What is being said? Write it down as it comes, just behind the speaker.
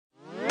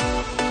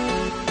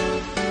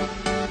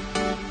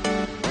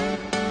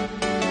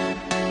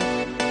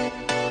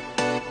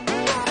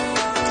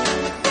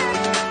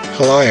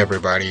Hello,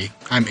 everybody.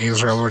 I'm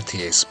Israel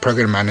Ortiz,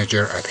 Program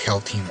Manager at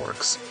Health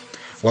Teamworks.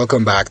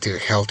 Welcome back to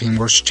Health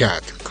Teamworks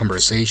Chat,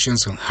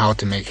 conversations on how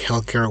to make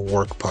healthcare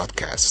work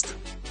podcast.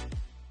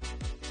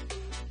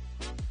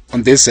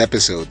 On this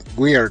episode,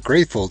 we are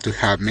grateful to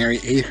have Mary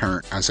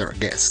Ahern as our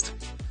guest.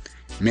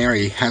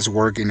 Mary has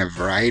worked in a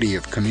variety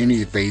of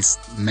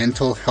community-based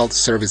mental health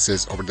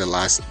services over the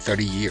last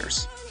 30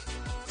 years.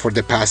 For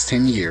the past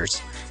 10 years,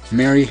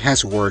 Mary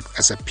has worked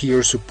as a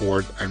peer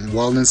support and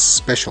wellness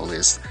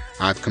specialist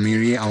at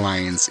Community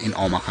Alliance in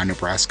Omaha,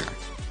 Nebraska.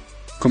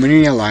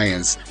 Community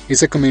Alliance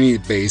is a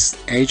community-based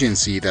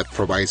agency that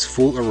provides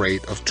full array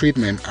of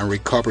treatment and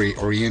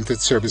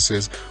recovery-oriented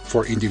services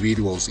for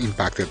individuals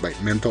impacted by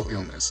mental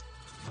illness.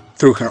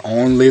 Through her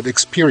own lived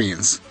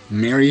experience,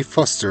 Mary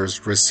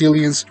fosters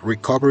resilience,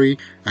 recovery,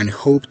 and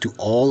hope to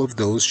all of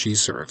those she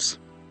serves.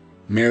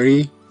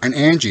 Mary and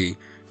Angie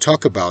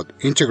talk about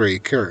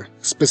integrated care,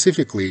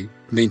 specifically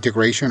the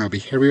integration of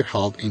behavioral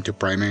health into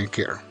primary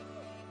care.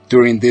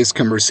 During this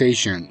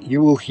conversation,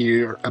 you will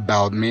hear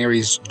about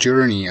Mary's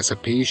journey as a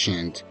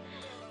patient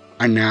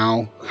and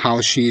now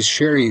how she is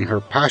sharing her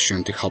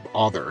passion to help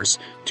others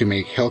to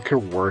make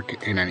healthcare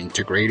work in an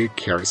integrated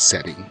care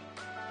setting.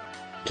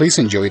 Please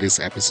enjoy this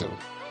episode.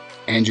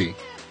 Angie,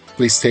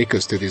 please take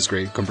us to this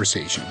great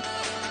conversation.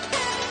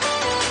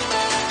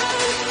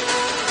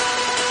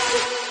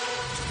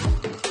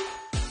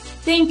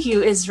 Thank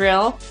you,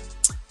 Israel.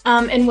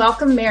 And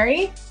welcome,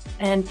 Mary.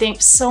 And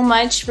thanks so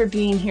much for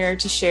being here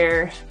to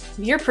share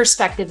your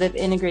perspective of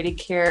integrated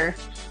care,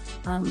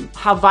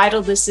 how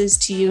vital this is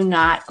to you,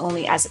 not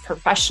only as a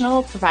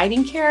professional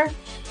providing care,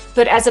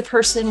 but as a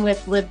person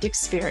with lived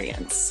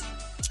experience.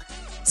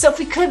 So if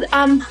we could,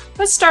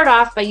 let's start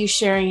off by you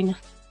sharing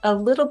a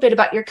little bit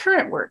about your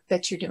current work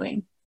that you're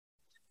doing.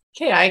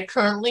 Okay, I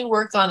currently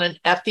work on an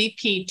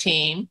FEP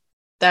team.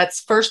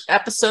 That's First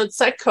Episode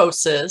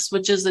Psychosis,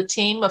 which is a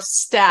team of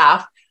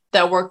staff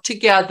that work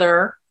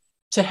together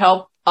to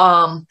help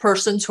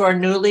persons who are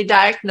newly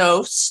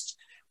diagnosed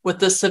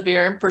with a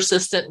severe and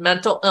persistent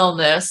mental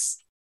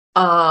illness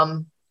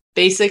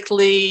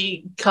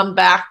basically come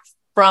back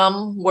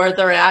from where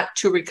they're at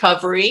to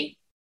recovery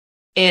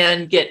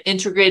and get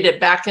integrated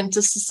back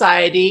into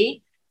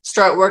society,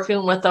 start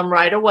working with them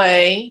right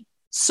away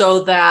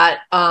so that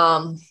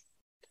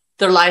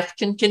their life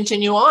can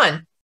continue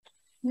on.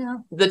 Yeah.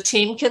 The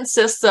team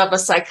consists of a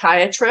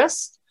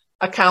psychiatrist,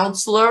 a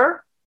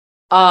counselor,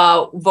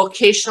 a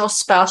vocational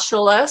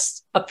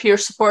specialist, a peer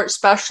support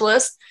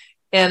specialist,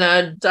 and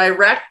a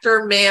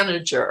director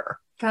manager.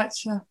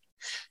 Gotcha.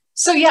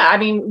 So yeah, I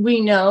mean,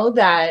 we know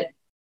that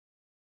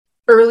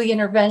early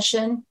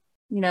intervention,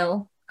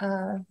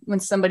 when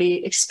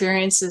somebody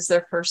experiences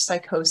their first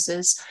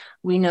psychosis,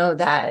 we know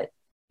that,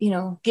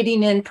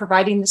 getting in,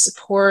 providing the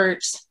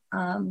support,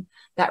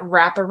 that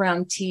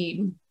wraparound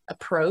team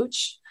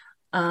approach,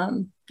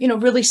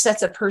 really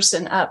sets a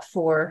person up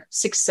for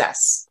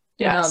success.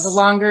 Yes. The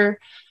longer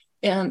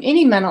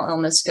any mental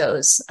illness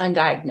goes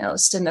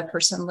undiagnosed and the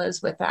person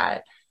lives with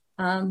that,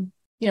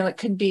 it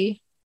could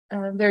be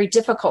very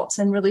difficult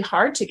and really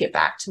hard to get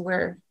back to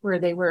where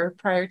they were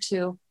prior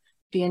to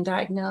being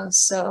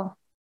diagnosed. So,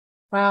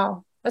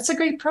 wow, that's a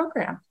great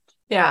program.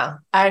 Yeah,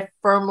 I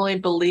firmly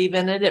believe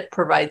in it. It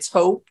provides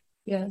hope.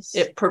 Yes.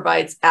 It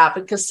provides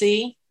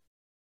advocacy,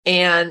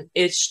 and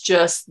it's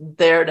just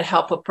there to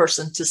help a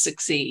person to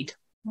succeed.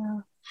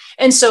 Yeah.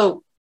 And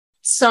so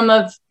some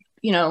of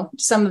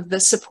the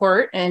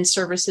support and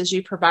services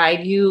you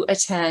provide, you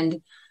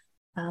attend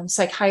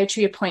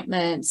psychiatry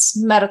appointments,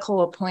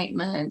 medical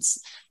appointments.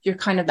 You're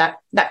kind of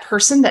that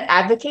person that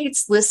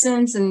advocates,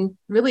 listens, and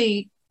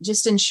really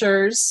just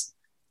ensures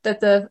that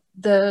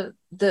the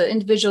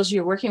individuals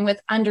you're working with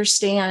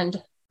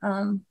understand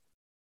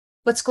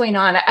what's going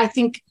on. I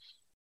think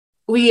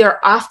we are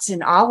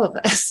often, all of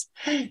us,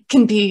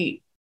 can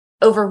be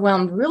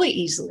overwhelmed really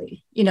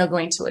easily,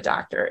 going to a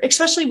doctor,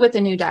 especially with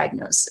a new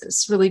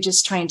diagnosis, really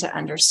just trying to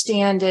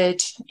understand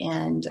it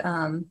and,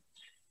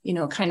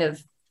 kind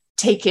of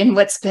take in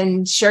what's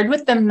been shared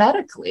with them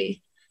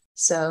medically.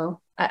 So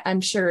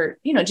I'm sure,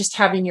 just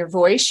having your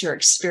voice, your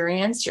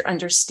experience, your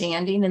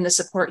understanding, and the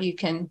support you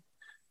can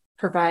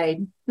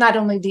provide, not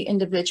only the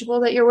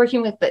individual that you're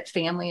working with, but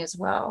family as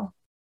well.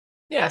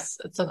 Yes,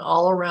 it's an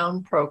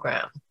all-around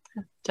program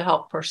to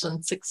help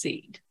persons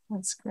succeed.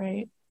 That's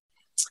great.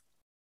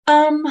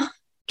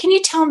 Can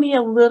you tell me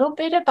a little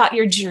bit about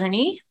your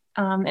journey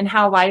and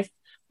how life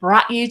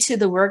brought you to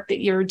the work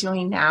that you're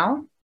doing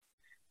now?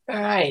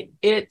 All right.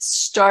 It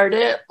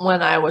started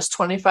when I was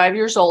 25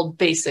 years old,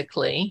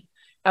 basically.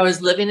 I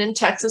was living in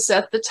Texas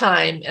at the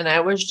time, and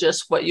I was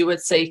just what you would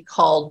say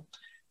called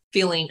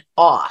feeling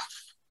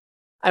off.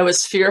 I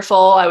was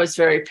fearful. I was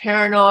very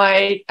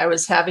paranoid. I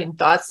was having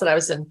thoughts that I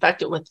was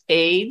infected with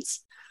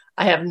AIDS.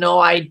 I have no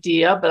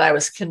idea, but I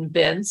was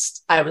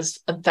convinced I was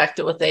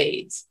infected with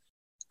AIDS.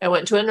 I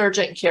went to an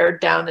urgent care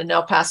down in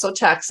El Paso,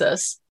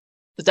 Texas.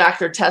 The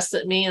doctor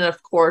tested me, and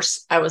of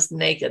course, I was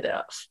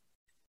negative.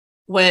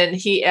 When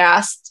he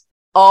asked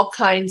all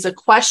kinds of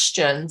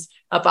questions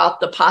about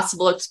the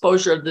possible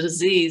exposure of the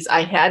disease,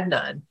 I had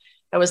none.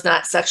 I was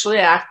not sexually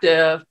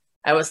active.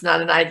 I was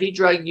not an IV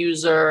drug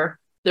user.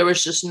 There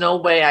was just no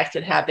way I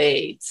could have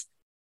AIDS.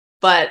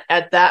 But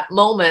at that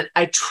moment,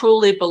 I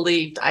truly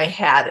believed I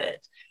had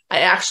it. I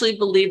actually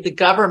believed the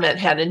government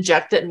had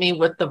injected me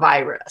with the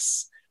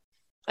virus.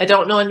 I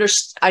don't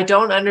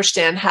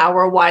understand how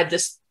or why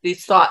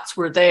these thoughts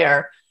were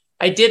there.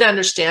 I did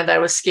understand I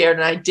was scared,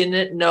 and I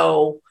didn't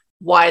know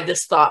why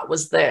this thought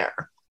was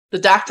there. The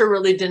doctor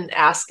really didn't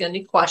ask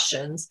any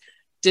questions,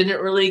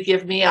 didn't really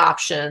give me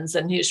options,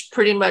 and he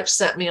pretty much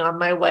sent me on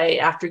my way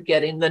after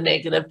getting the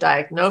negative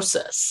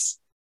diagnosis.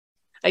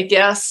 I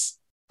guess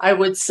I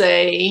would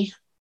say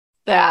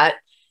that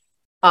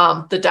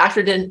the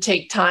doctor didn't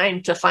take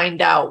time to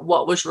find out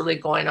what was really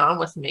going on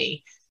with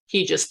me.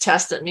 He just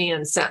tested me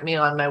and sent me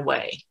on my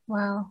way.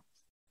 Wow.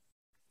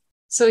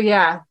 So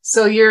yeah,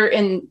 so you're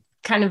in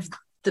kind of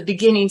the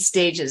beginning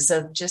stages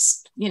of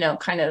just,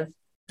 kind of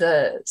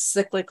the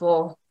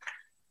cyclical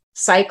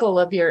cycle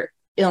of your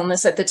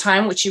illness at the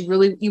time, which you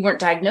weren't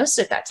diagnosed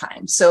at that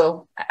time.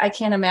 So I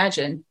can't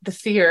imagine the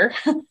fear,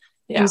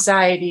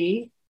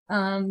 anxiety,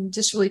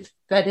 just really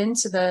fed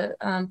into the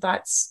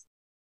thoughts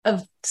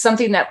of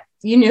something that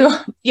you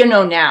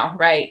know now,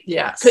 right?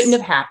 Yes. Couldn't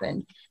have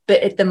happened,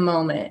 but at the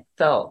moment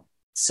felt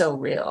so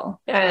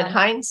real. And in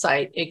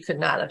hindsight, it could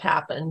not have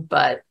happened,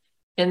 but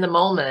in the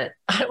moment,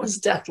 I was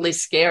deathly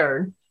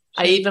scared.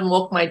 I even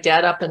woke my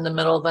dad up in the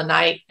middle of the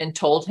night and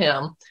told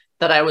him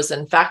that I was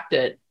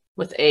infected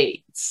with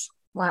AIDS.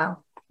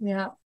 Wow.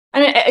 Yeah.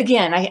 And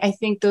again, I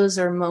think those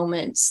are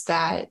moments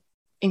that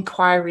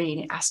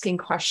inquiring, asking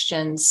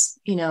questions,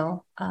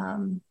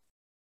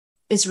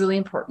 is really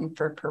important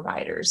for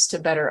providers to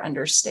better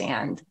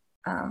understand,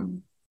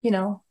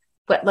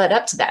 what led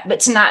up to that,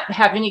 but to not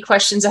have any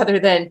questions other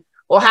than,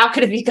 well, how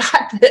could have you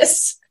got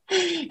this?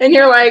 And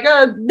you're like,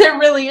 oh, there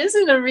really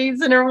isn't a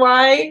reason or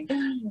why.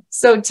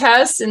 So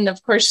test, and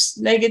of course,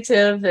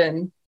 negative,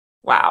 and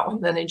wow.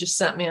 And then he just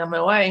sent me on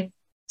my way.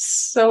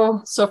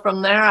 So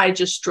from there, I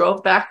just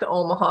drove back to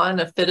Omaha in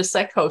a fit of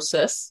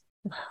psychosis.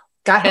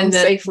 Got home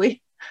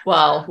safely.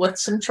 Well, with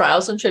some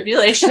trials and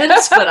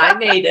tribulations, but I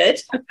made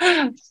it.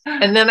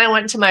 And then I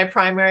went to my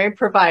primary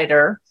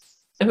provider,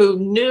 who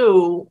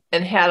knew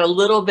and had a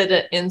little bit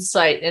of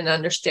insight and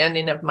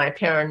understanding of my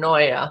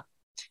paranoia.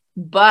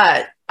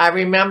 But I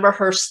remember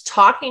her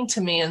talking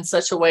to me in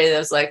such a way that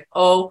was like,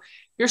 oh,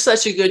 you're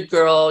such a good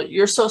girl.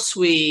 You're so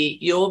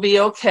sweet. You'll be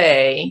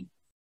okay.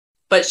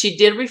 But she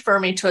did refer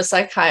me to a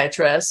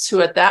psychiatrist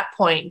who at that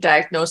point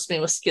diagnosed me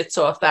with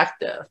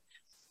schizoaffective.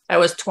 I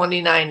was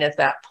 29 at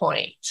that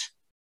point.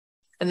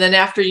 And then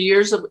after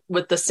years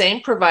with the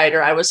same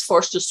provider, I was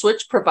forced to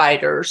switch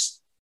providers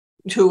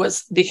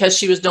because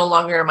she was no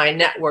longer in my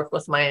network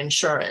with my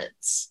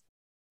insurance.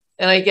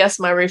 And I guess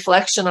my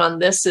reflection on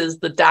this is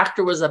the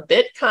doctor was a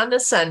bit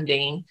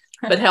condescending,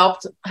 but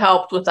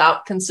helped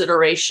without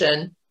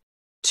consideration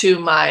to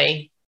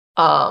my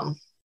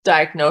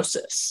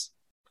diagnosis.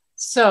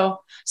 So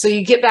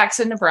you get back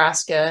to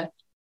Nebraska,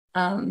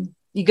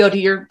 you go to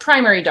your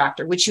primary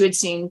doctor, which you had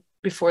seen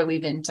before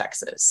leaving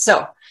Texas.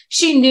 So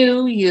she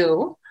knew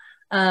you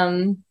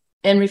and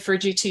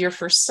referred you to your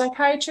first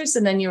psychiatrist,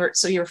 and then you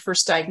were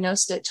first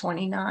diagnosed at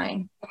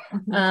 29.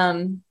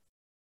 Mm-hmm.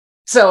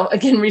 So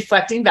again,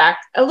 reflecting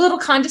back, a little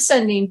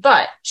condescending,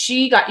 but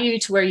she got you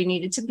to where you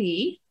needed to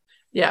be.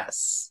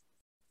 Yes.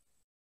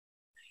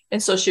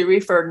 And so she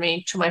referred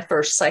me to my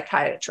first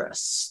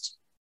psychiatrist.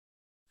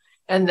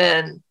 And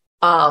then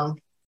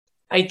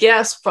I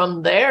guess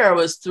from there, it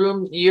was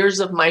through years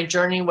of my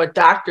journey with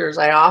doctors,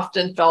 I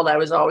often felt I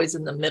was always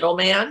in the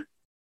middleman.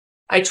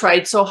 I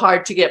tried so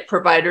hard to get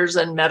providers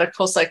and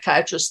medical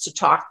psychiatrists to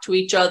talk to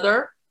each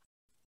other.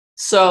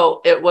 So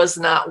it was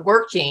not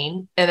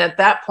working. And at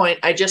that point,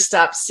 I just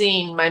stopped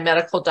seeing my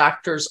medical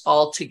doctors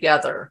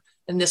altogether.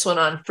 And this went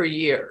on for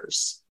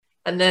years.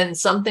 And then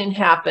something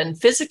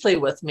happened physically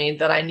with me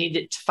that I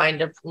needed to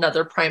find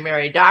another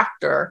primary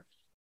doctor,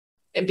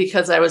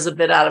 because I was a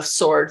bit out of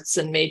sorts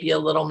and maybe a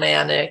little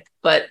manic.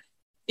 But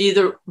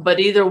either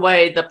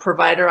way, the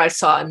provider I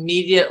saw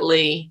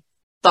immediately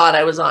thought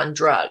I was on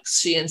drugs.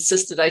 She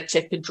insisted I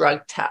take a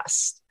drug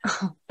test.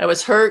 I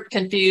was hurt,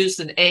 confused,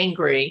 and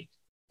angry.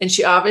 And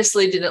she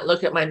obviously didn't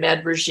look at my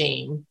med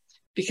regime,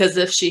 because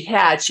if she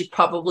had, she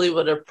probably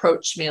would have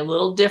approached me a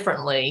little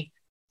differently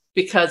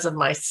because of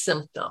my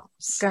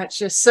symptoms.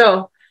 Gotcha.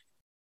 So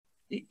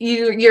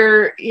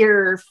your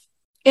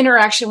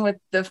interaction with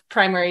the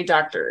primary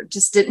doctor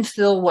just didn't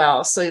feel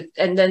well. So,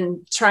 and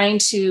then trying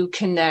to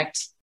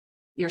connect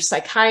your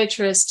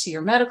psychiatrist to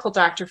your medical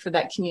doctor for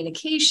that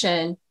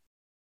communication.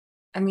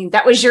 I mean,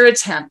 that was your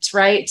attempt,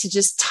 right? To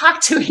just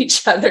talk to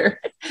each other.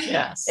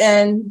 Yes.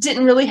 And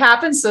didn't really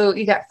happen. So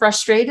you got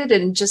frustrated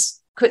and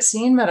just quit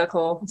seeing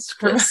medical.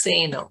 Quit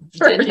seeing them.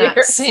 Did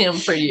not see them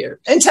for years.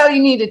 Until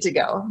you needed to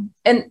go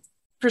and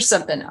for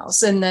something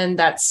else. And then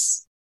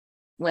that's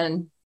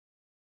when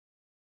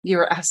you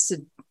were asked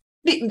to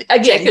take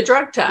a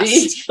drug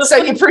test. So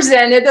you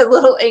presented a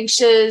little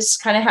anxious,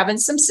 kind of having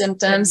some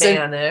symptoms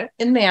and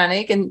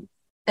manic,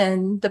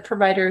 and the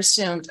provider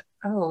assumed,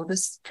 oh,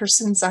 this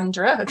person's on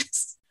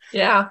drugs.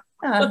 Yeah.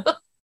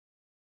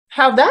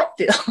 How'd that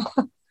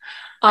feel?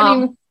 I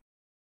mean,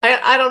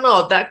 I don't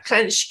know,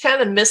 she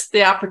kind of missed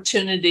the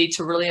opportunity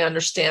to really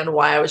understand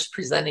why I was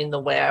presenting the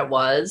way I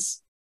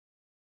was.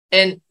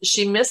 And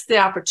she missed the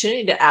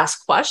opportunity to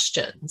ask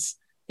questions,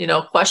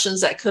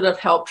 questions that could have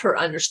helped her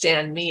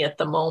understand me at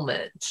the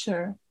moment.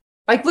 Sure.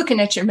 Like looking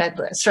at your med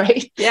list,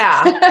 right?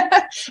 Yeah.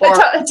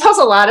 It tells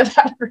a lot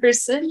about a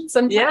person.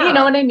 Yeah. You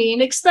know what I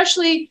mean?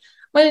 Especially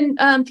when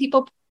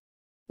people,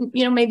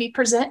 maybe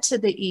present to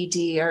the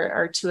ED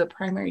or to a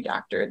primary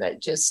doctor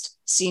that just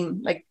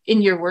seem like,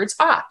 in your words,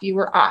 off. You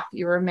were off.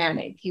 You were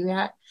manic. You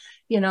had,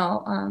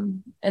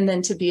 and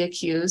then to be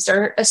accused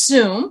or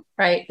assume,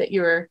 right, that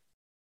you were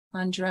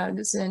on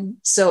drugs, and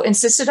so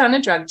insisted on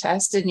a drug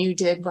test, and you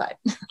did what?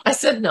 I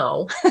said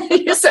no.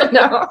 You said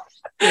no.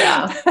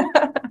 Yeah.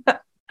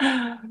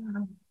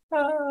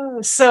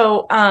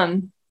 So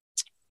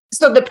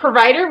the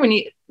provider,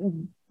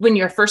 when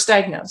you're first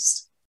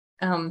diagnosed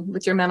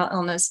with your mental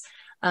illness,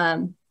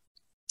 and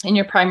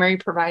your primary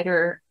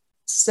provider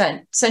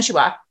sent you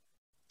off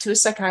to a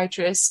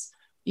psychiatrist,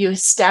 you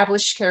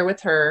established care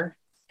with her,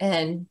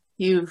 and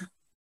you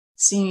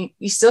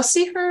still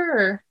see her,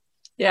 or?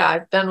 Yeah,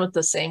 I've been with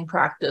the same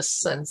practice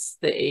since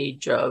the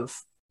age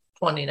of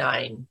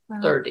 29,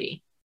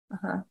 30.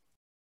 Uh-huh.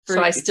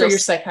 So I still, for your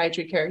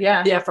psychiatry care.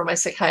 Yeah. Yeah, for my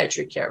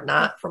psychiatry care,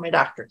 not for my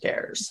doctor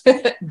cares.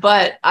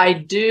 But I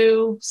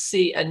do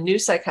see a new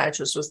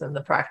psychiatrist within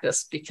the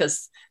practice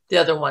because the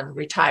other one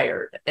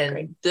retired,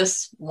 and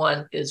this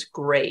one is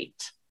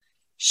great.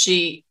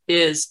 She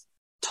is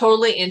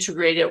totally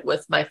integrated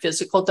with my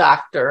physical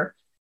doctor.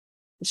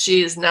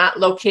 She is not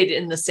located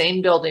in the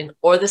same building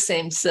or the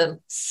same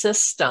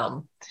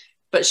system,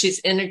 but she's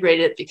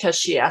integrated because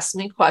she asks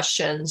me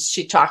questions.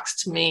 She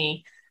talks to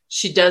me.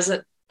 She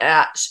didn't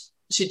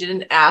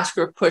ask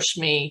or push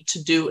me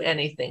to do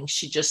anything.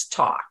 She just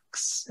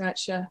talks.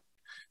 Gotcha.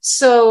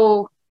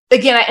 So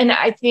again, and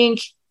I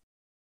think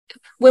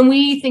when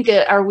we think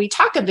or we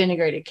talk of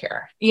integrated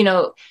care,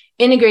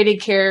 integrated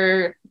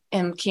care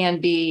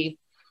can be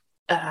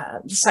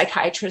the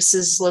psychiatrist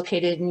is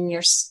located in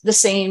the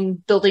same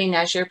building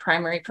as your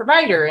primary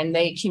provider, and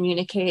they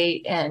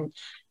communicate and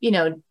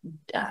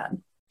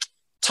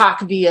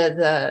talk via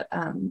the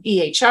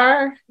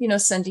EHR,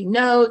 sending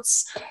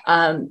notes,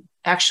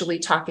 actually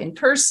talk in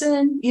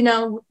person,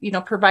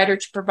 provider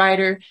to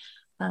provider.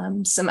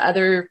 Some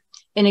other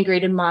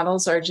integrated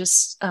models are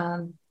just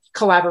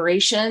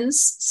collaborations,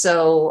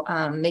 so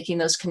making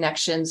those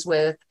connections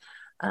with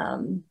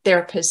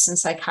therapists and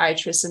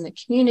psychiatrists in the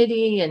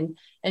community, and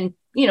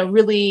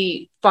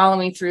really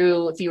following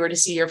through if you were to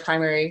see your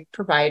primary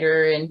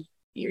provider and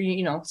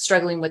you're,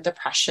 struggling with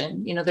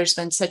depression. There's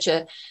been such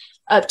a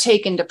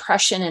uptake in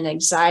depression and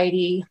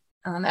anxiety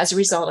as a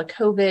result of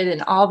COVID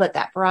and all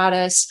that brought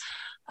us.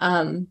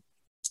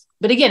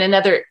 But again,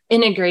 another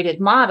integrated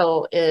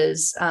model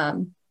is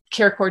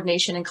care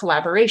coordination and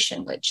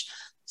collaboration, which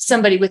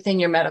somebody within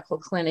your medical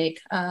clinic,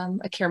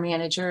 a care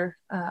manager,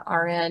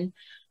 RN,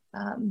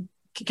 can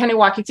kind of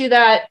walk you through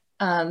that,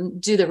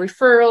 do the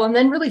referral, and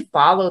then really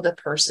follow the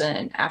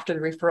person after the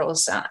referral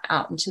is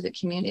out into the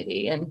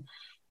community.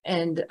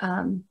 And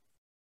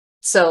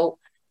so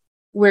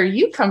where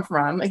you come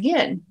from,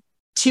 again,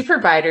 two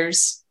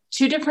providers,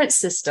 two different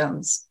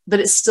systems, but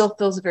it still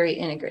feels very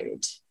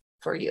integrated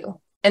for you.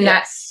 And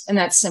yes.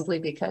 that's simply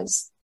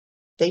because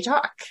they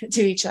talk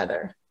to each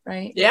other,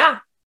 right? Yeah.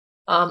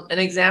 An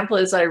example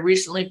is I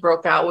recently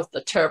broke out with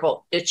the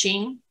terrible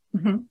itching.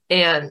 Mm-hmm.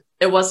 And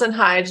it wasn't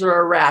hives or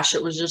a rash.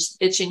 It was just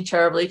itching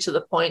terribly to the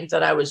point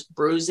that I was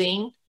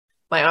bruising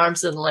my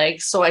arms and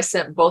legs. So I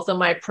sent both of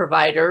my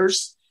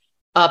providers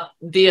up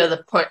via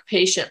the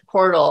patient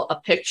portal a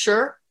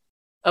picture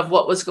of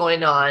what was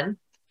going on.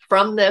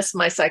 From this,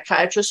 my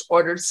psychiatrist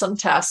ordered some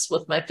tests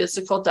with my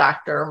physical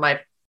doctor.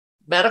 My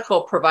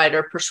medical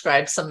provider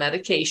prescribed some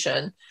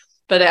medication,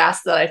 but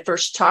asked that I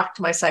first talk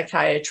to my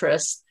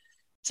psychiatrist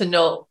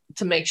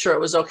to make sure it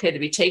was okay to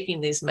be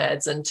taking these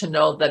meds and to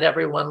know that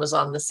everyone was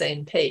on the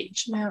same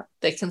page. Yeah.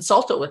 They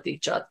consulted with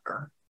each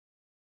other.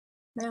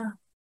 Yeah.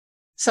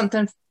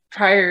 Something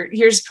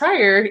years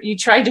prior, you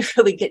tried to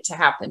really get to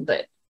happen,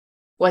 but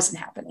wasn't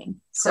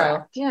happening.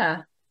 So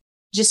yeah,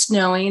 just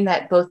knowing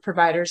that both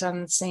providers are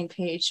on the same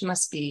page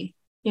must be,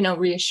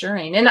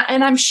 reassuring. And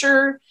I'm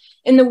sure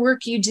in the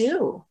work you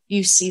do,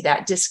 you see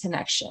that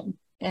disconnection.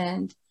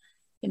 And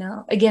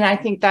again, I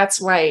think that's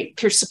why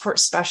peer support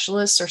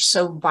specialists are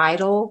so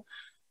vital,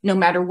 no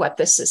matter what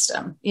the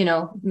system,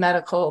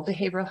 medical,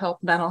 behavioral health,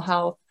 mental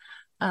health,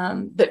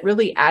 but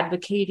really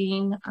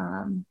advocating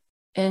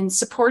and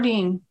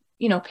supporting,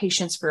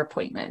 patients for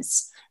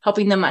appointments,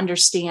 helping them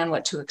understand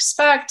what to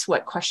expect,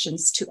 what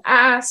questions to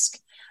ask,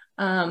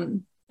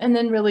 and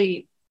then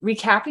really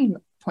recapping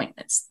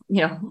appointments.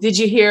 Did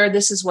you hear?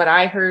 This is what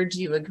I heard.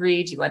 Do you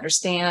agree? Do you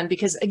understand?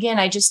 Because again,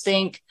 I just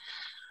think,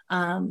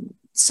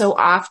 so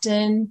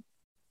often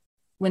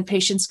when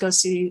patients go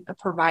see a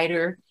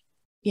provider,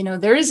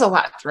 there is a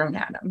lot thrown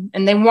at them,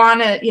 and they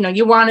want to,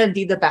 you want to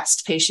be the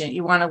best patient.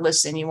 You want to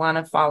listen, you want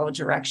to follow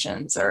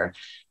directions, or,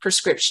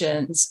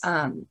 prescriptions,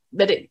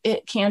 but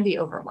it can be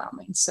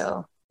overwhelming.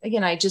 So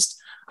again,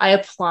 I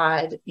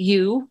applaud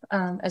you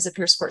as a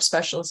peer support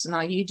specialist and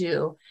all you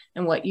do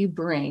and what you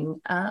bring.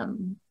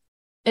 And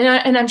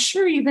I'm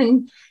sure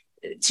even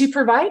to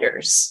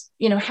providers,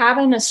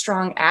 having a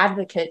strong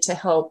advocate to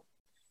help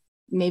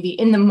maybe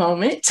in the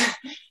moment,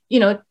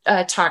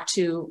 talk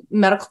to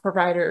medical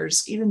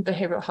providers, even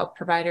behavioral health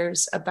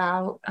providers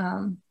about,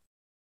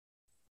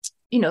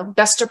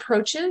 best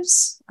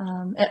approaches,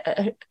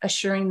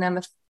 assuring them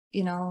if,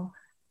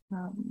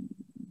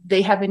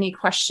 they have any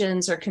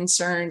questions or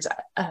concerns,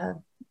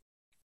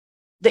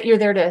 that you're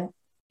there to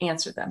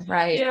answer them,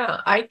 right? Yeah,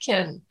 I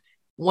can,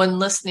 when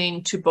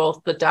listening to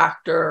both the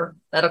doctor,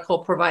 medical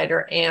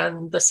provider,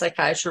 and the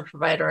psychiatry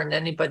provider, and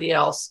anybody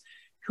else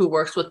who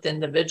works with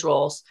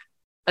individuals,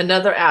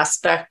 another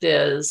aspect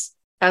is,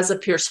 as a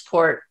peer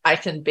support, I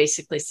can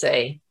basically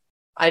say,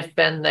 I've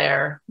been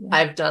there, yeah.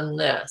 I've done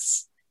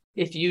this.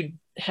 If you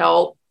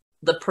help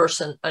the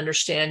person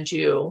understand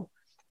you,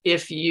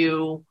 if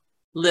you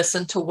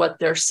listen to what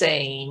they're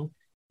saying,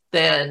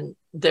 then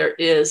there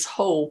is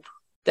hope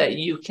that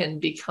you can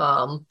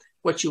become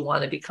what you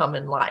want to become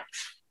in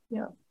life.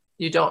 Yeah.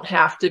 You don't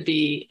have to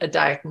be a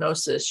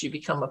diagnosis. You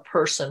become a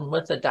person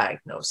with a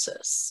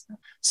diagnosis.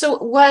 So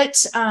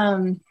what,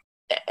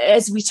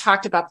 as we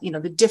talked about,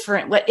 the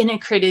different, what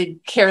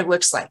integrated care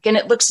looks like, and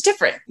it looks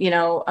different,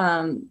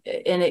 and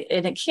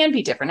it can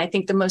be different. I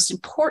think the most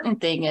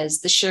important thing is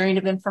the sharing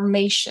of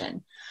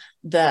information,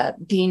 the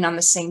being on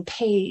the same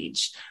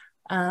page,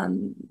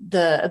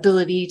 the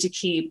ability to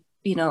keep,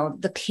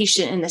 the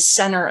patient in the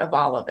center of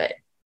all of it.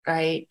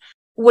 Right.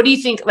 What do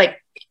you think,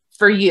 like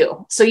for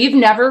you? So you've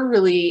never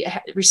really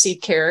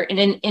received care in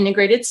an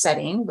integrated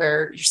setting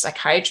where your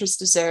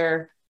psychiatrist is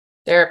there,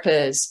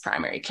 therapist,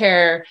 primary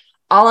care,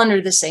 all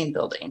under the same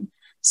building.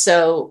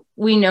 So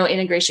we know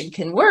integration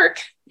can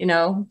work,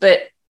 but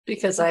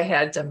because I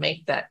had to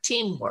make that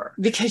team work,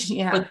 because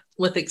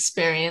with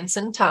experience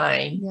and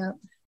time, yeah.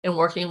 and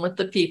working with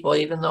the people,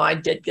 even though I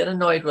did get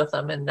annoyed with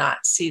them and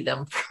not see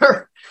them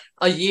for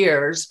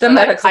years.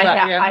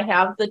 I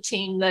have the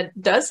team that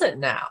does it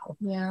now.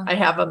 Yeah. I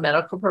have a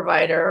medical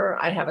provider,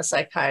 I have a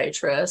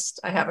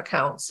psychiatrist, I have a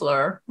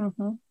counselor,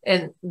 mm-hmm.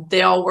 and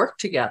they all work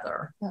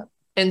together. Yep.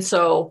 And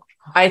so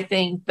I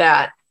think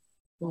that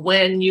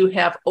when you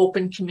have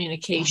open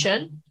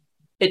communication,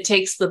 it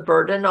takes the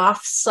burden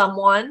off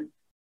someone,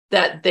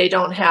 that they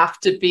don't have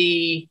to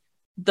be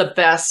the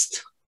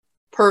best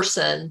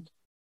person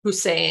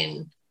who's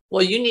saying,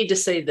 well, you need to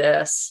say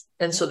this.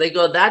 And so they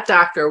go to that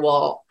doctor,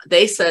 well,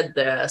 they said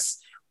this.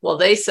 Well,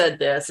 they said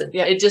this. And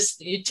yeah.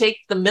 You take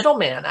the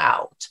middleman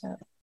out. Yeah.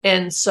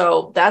 And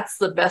so that's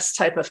the best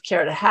type of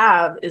care to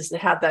have, is to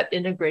have that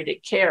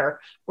integrated care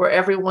where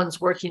everyone's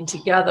working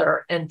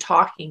together and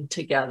talking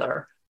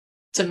together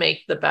to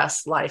make the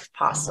best life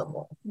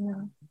possible.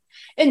 Yeah.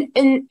 And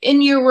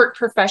in your work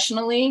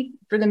professionally,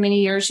 for the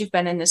many years you've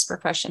been in this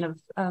profession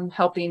of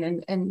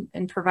helping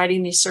and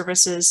providing these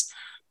services,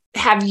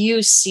 have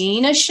you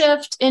seen a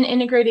shift in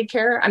integrated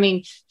care? I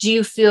mean, do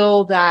you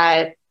feel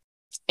that,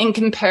 in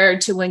compared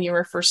to when you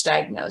were first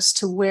diagnosed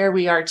to where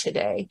we are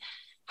today,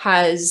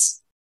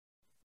 is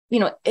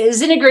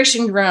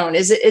integration grown?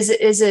 Is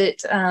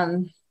it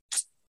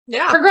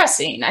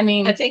progressing? I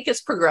mean, I think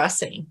it's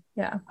progressing.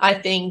 Yeah. I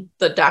think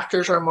the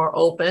doctors are more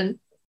open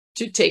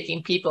to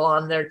taking people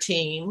on their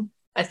team.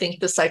 I think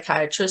the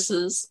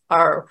psychiatrists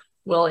are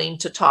willing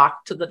to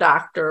talk to the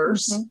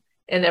doctors, mm-hmm.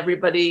 and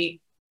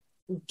everybody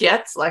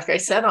gets, like I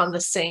said, on the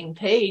same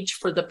page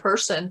for the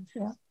person.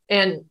 Yeah.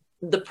 And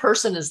the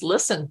person is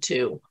listened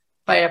to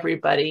by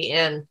everybody.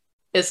 And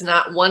it's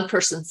not one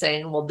person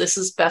saying, well, this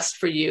is best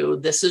for you,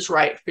 this is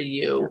right for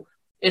you. Yeah.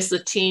 It's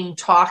the team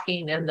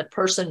talking and the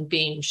person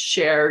being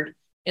shared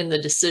in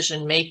the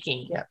decision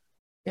making. Yeah.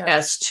 Yeah.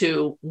 As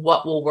to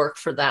what will work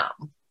for them.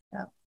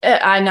 Yeah.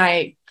 And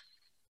I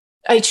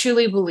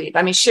truly believe,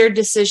 shared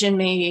decision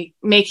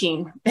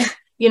making,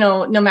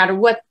 no matter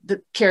what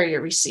the care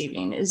you're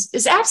receiving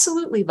is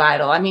absolutely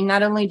vital.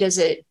 Not only does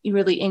it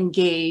really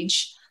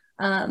engage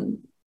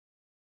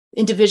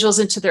individuals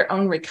into their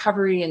own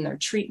recovery and their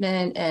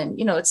treatment, and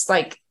it's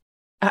like,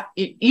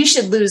 you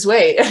should lose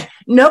weight.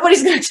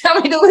 Nobody's going to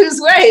tell me to lose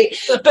weight,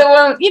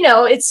 but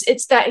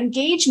it's that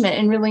engagement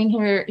and really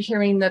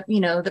hearing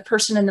the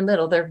person in the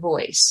middle, their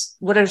voice.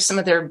 What are some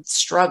of their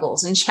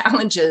struggles and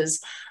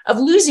challenges of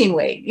losing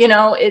weight?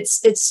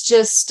 It's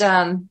just,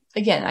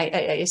 again,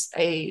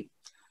 I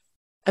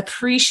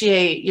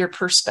appreciate your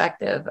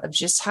perspective of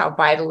just how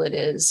vital it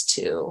is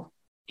to,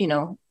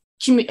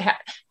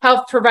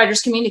 how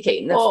providers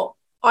communicate. Well,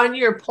 on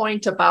your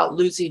point about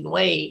losing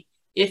weight,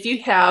 if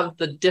you have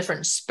the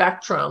different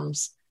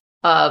spectrums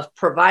of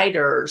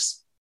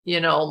providers,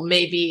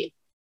 maybe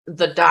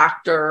the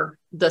doctor,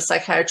 the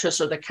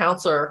psychiatrist, or the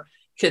counselor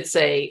could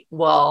say,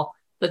 well,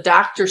 the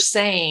doctor's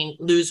saying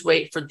lose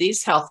weight for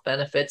these health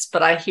benefits,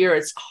 but I hear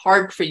it's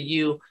hard for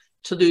you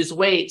to lose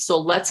weight. So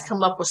let's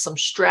come up with some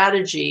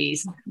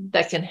strategies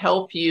that can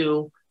help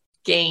you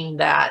gain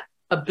that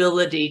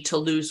ability to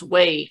lose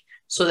weight,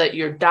 so that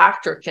your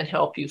doctor can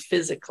help you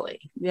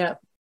physically. Yeah.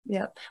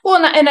 Yeah.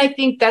 Well, and I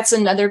think that's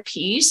another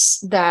piece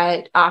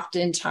that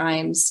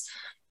oftentimes,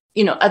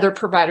 other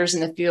providers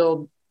in the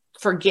field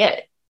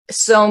forget.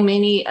 So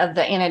many of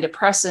the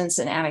antidepressants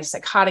and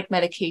antipsychotic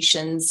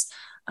medications,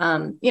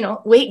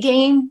 weight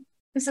gain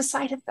is a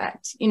side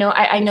effect.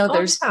 I know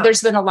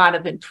there's been a lot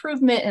of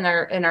improvement in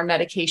our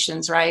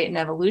medications, right? And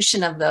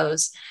evolution of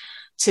those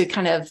to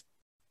kind of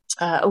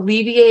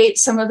alleviate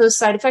some of those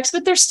side effects,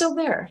 but they're still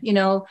there.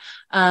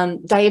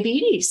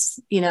 Diabetes,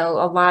 a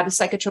lot of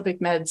psychotropic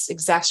meds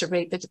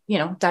exacerbate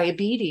the,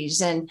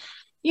 diabetes. And,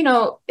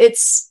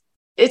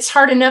 it's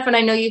hard enough. And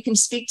I know you can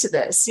speak to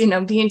this,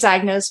 being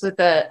diagnosed with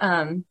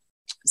a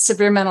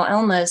severe mental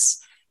illness.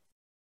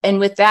 And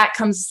with that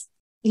comes,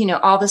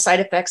 all the side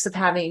effects of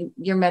having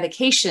your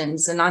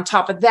medications. And on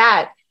top of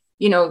that,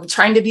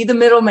 trying to be the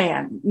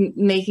middleman,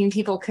 making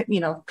people,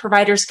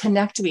 providers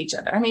connect to each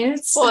other. I mean,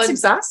 it's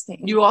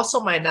exhausting. You also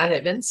might not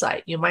have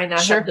insight. You might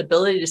not have the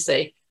ability to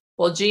say,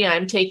 well, gee,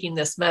 I'm taking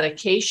this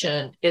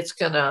medication. It's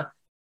going to,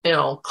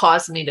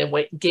 cause me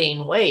to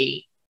gain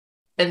weight.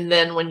 And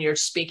then when you're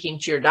speaking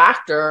to your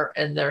doctor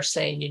and they're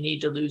saying you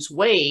need to lose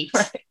weight,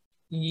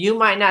 you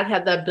might not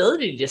have the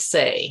ability to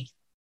say,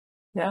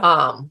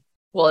 well,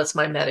 it's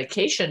my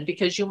medication,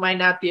 because you might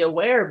not be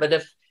aware. But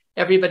if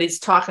everybody's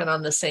talking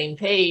on the same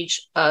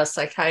page, a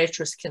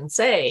psychiatrist can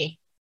say,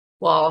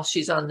 well,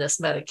 she's on this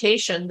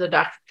medication. The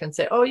doctor can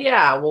say, oh,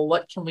 yeah, well,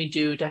 what can we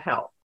do to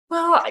help?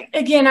 Well,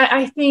 again,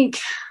 I think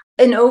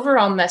an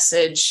overall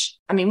message,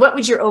 what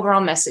would your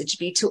overall message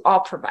be to all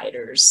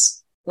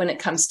providers when it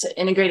comes to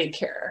integrated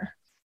care?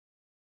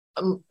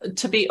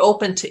 To be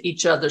open to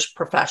each other's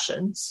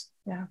professions,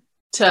 yeah,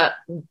 to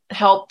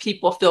help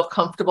people feel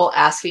comfortable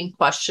asking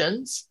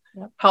questions,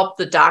 help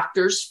the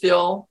doctors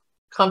feel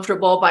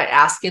comfortable by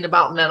asking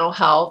about mental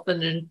health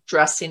and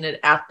addressing it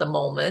at the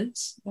moment.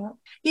 Yeah.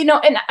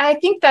 And I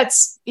think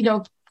that's,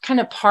 kind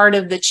of part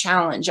of the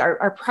challenge.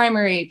 Our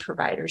primary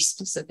providers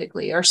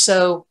specifically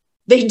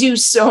they do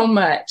so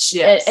much.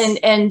 Yes.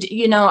 And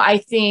I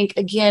think,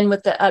 again,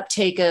 with the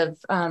uptake of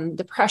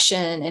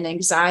depression and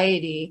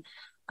anxiety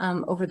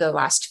over the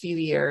last few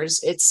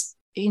years, it's,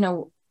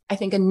 I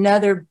think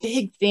another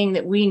big thing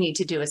that we need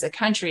to do as a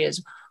country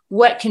is,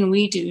 what can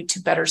we do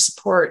to better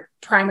support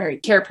primary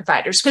care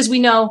providers? Because we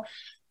know,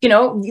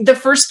 the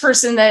first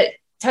person that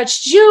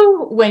touched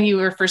you when you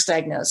were first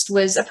diagnosed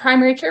was a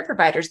primary care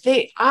provider.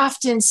 They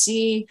often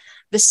see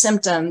the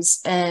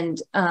symptoms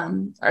and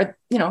are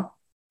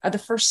the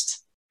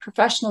first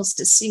professionals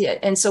to see it.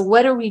 And so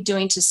what are we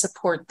doing to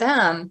support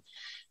them,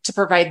 to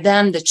provide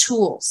them the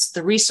tools,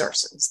 the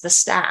resources, the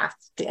staff,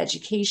 the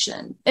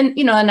education? And,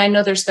 and I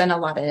know there's been a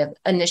lot of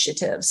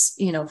initiatives,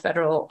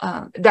 federal,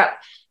 that,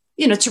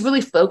 to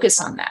really focus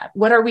on that.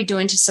 What are we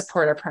doing to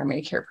support our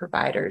primary care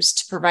providers,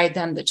 to provide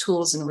them the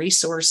tools and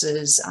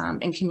resources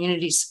and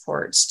community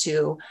supports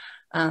to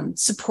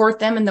support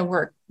them in the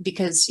work?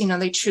 Because,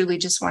 they truly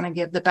just want to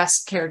give the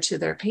best care to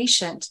their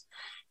patient.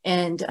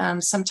 And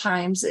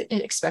sometimes,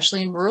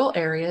 especially in rural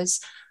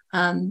areas,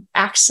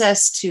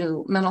 access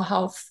to mental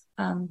health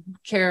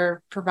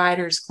care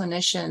providers,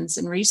 clinicians,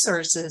 and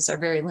resources are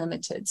very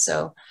limited.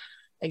 So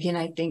again,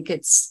 I think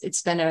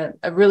it's been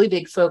a really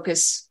big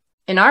focus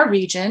in our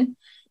region,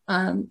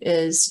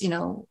 is,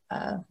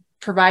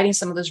 providing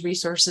some of those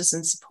resources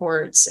and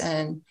supports.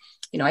 And,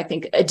 I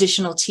think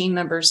additional team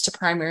members to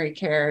primary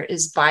care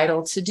is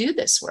vital to do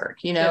this work,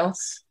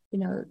 Yes.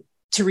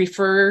 To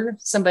refer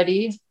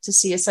somebody to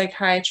see a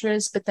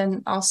psychiatrist, but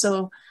then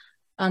also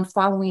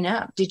following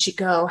up. Did you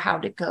go?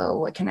 How'd it go?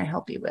 What can I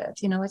help you with?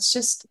 It's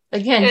just,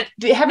 again,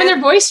 having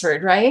their voice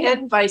heard, right?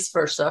 And vice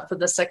versa, for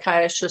the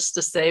psychiatrist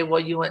to say, well,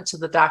 you went to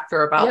the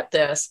doctor about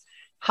this.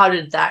 How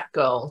did that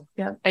go?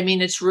 Yep.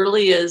 It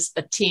really is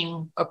a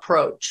team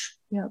approach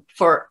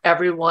for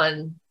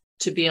everyone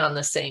to be on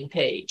the same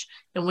page.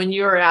 And when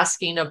you're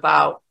asking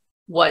about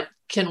what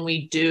can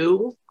we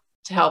do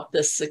to help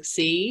this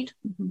succeed,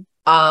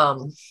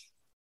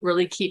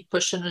 really keep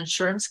pushing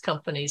insurance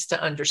companies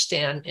to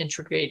understand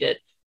integrated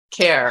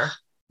care,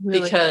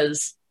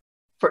 because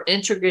for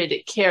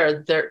integrated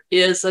care, there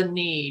is a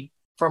need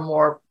for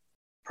more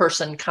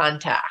person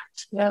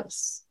contact.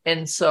 Yes.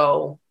 And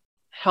so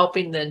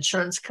helping the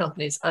insurance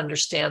companies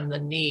understand the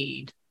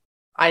need,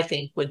 I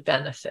think, would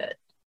benefit.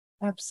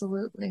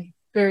 Absolutely.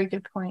 Very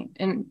good point.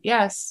 And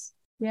yes.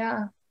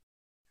 Yeah.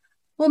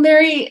 Well,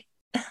 Mary,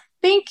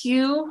 thank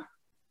you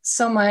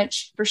so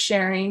much for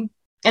sharing.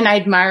 And I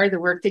admire the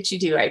work that you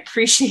do. I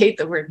appreciate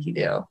the work you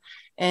do.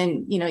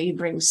 And, you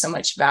bring so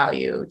much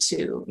value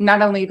to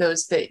not only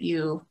those that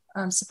you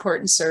support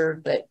and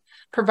serve, but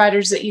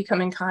providers that you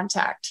come in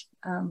contact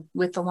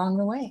with along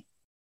the way.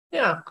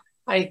 Yeah.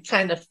 I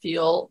kind of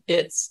feel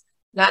it's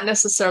not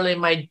necessarily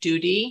my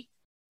duty,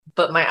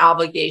 but my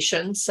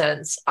obligation,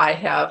 since I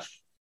have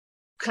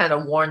kind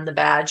of worn the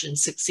badge and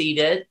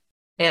succeeded.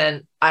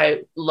 And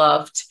I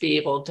love to be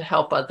able to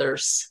help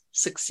others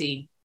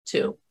succeed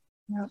too.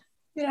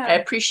 Yeah. I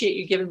appreciate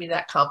you giving me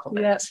that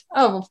compliment. Yeah.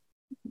 Oh,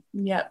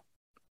 yeah.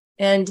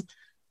 And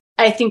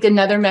I think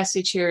another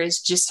message here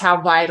is just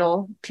how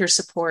vital peer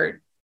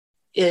support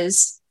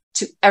is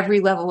to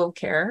every level of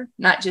care,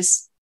 not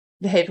just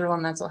behavioral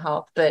and mental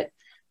health, but,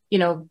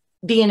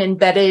 being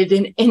embedded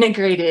and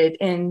integrated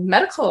in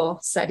medical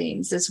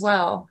settings as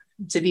well,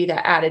 to be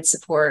that added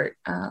support,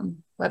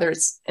 whether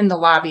it's in the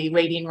lobby,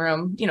 waiting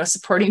room,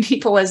 supporting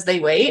people as they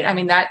wait. I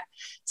mean, that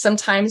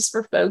sometimes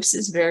for folks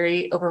is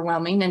very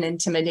overwhelming and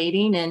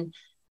intimidating, and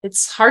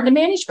it's hard to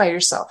manage by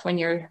yourself when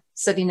you're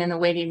sitting in a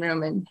waiting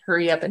room and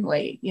hurry up and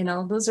wait.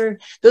 Those are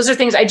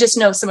things. I just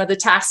know some of the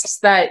tasks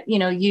that,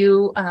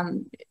 you,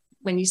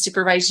 when you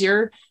supervise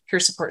your peer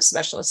support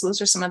specialist,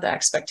 those are some of the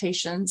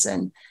expectations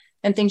and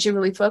things you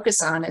really focus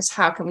on is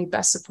how can we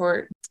best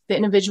support the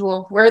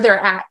individual where they're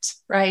at,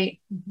 right?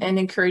 And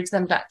encourage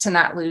them to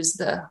not lose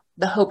the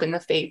hope and the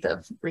faith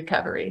of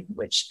recovery,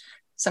 which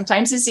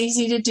sometimes is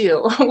easy to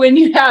do when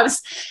you have,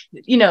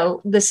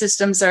 the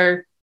systems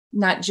are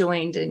not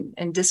joined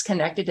and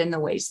disconnected in the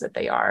ways that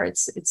they are.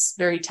 It's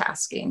very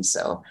tasking.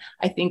 So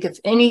I think if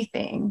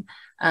anything,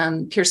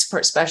 peer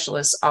support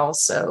specialists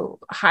also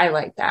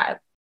highlight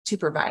that to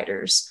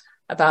providers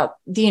about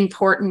the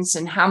importance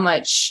and how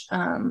much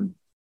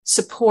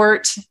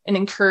support and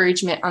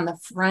encouragement on the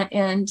front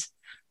end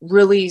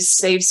really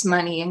saves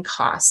money and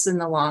costs in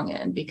the long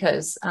end,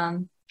 because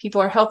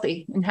people are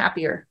healthy and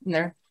happier, and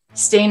they're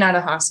staying out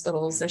of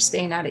hospitals, they're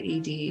staying out of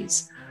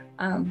EDs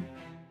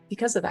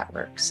because of that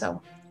work.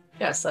 So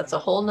yes, that's a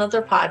whole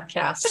nother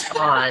podcast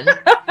on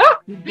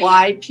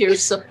why peer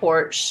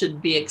support should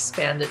be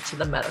expanded to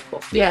the medical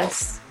field.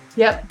 Yes.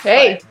 Yep.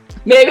 Hey,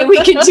 maybe we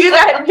can do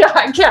that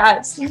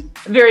podcast.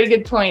 Very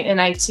good point.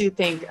 And I too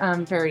think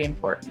very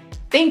important.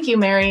 Thank you,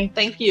 Mary.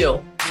 Thank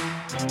you.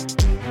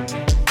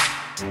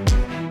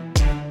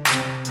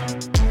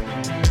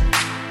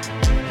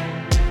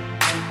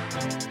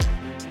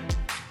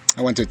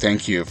 I want to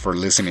thank you for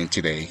listening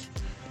today.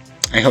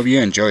 I hope you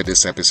enjoyed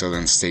this episode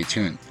and stay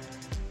tuned.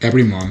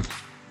 Every month,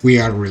 we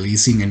are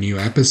releasing a new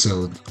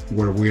episode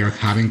where we are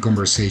having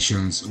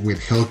conversations with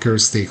healthcare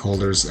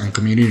stakeholders and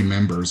community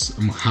members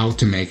on how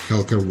to make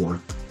healthcare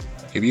work.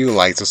 If you would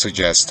like to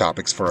suggest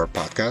topics for our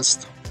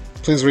podcast,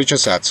 please reach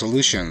us at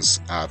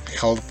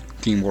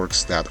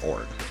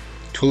solutions@healthteamworks.org.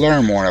 To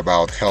learn more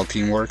about Health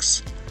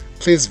Teamworks,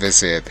 please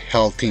visit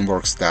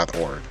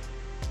healthteamworks.org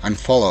and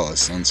follow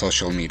us on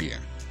social media.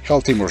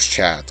 Health Teamworks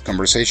Chat,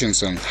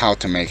 conversations on how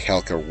to make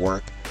healthcare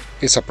work,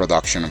 is a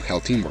production of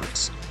Health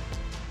Teamworks.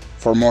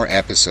 For more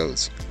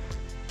episodes,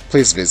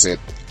 please visit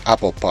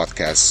Apple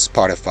Podcasts,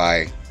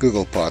 Spotify,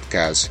 Google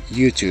Podcasts,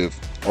 YouTube,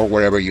 or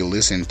wherever you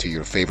listen to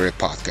your favorite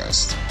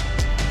podcasts.